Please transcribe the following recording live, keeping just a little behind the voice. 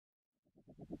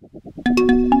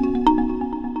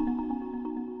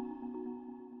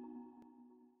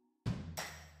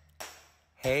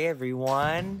Hey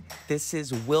everyone, this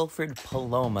is Wilfred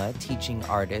Paloma, teaching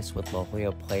artist with La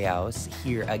Jolla Playhouse,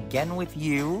 here again with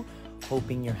you,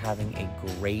 hoping you're having a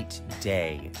great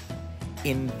day.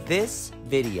 In this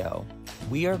video,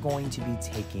 we are going to be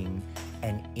taking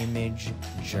an image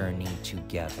journey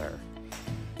together.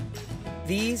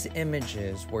 These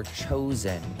images were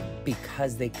chosen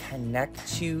because they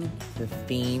connect to the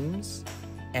themes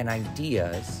and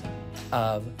ideas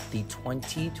of the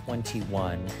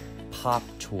 2021 Pop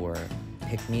Tour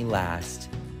Pick Me Last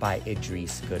by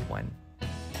Idris Goodwin.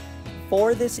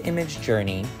 For this image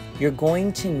journey, you're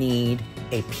going to need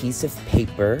a piece of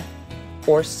paper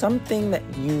or something that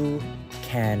you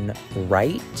can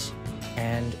write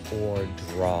and or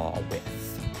draw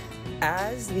with.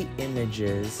 As the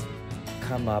images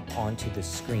come up onto the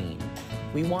screen,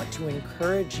 we want to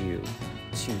encourage you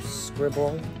to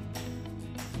scribble,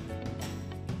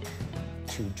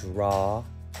 to draw,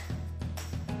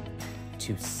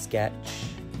 to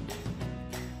sketch,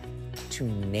 to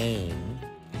name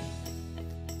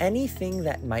anything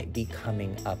that might be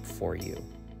coming up for you.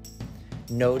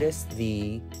 Notice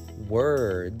the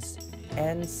words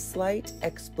and slight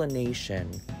explanation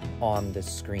on the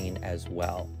screen as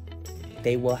well.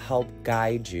 They will help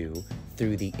guide you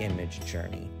through the image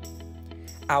journey.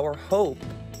 Our hope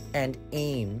and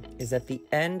aim is at the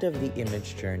end of the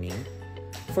image journey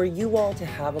for you all to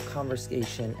have a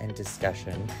conversation and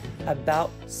discussion about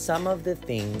some of the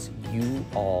things you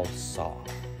all saw.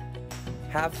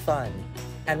 Have fun,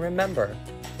 and remember,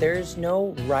 there is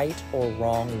no right or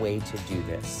wrong way to do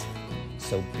this.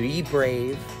 So be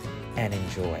brave and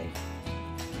enjoy.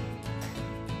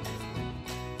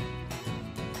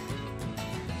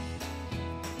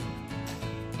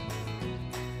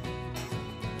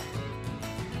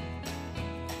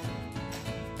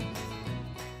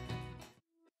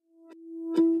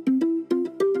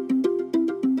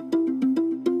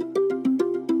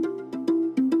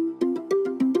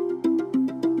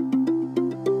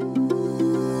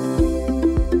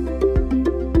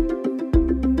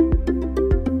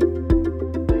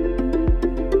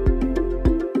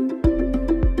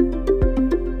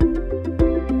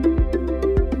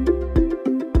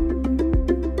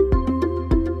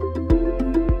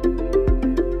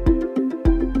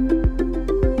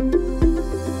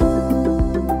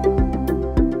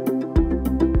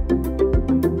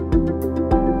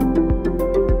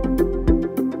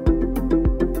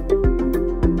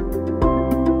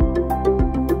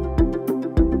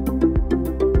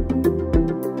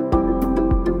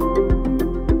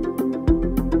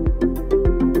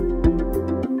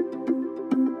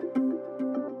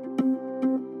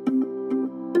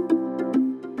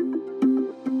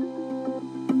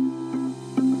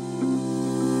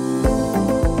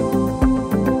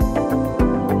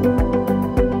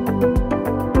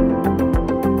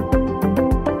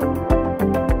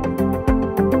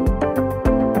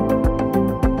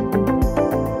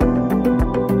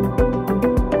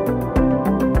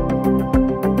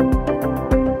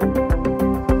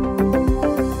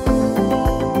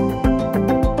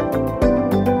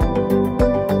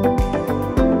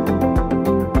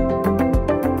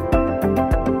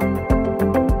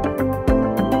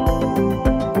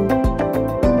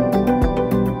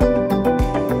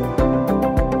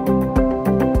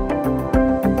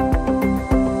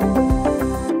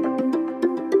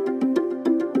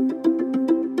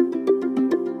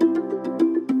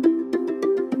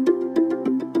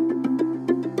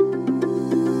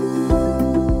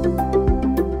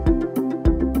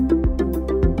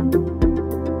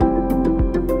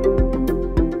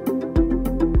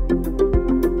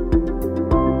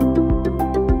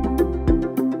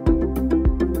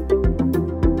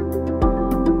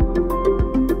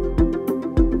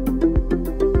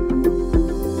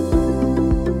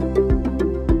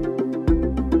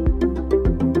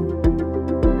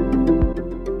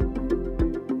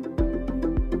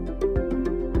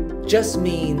 Just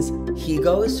means he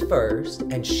goes first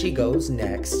and she goes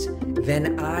next,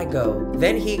 then I go,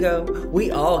 then he go,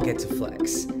 we all get to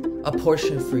flex. A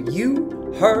portion for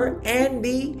you, her, and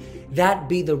me, that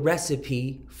be the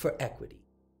recipe for equity.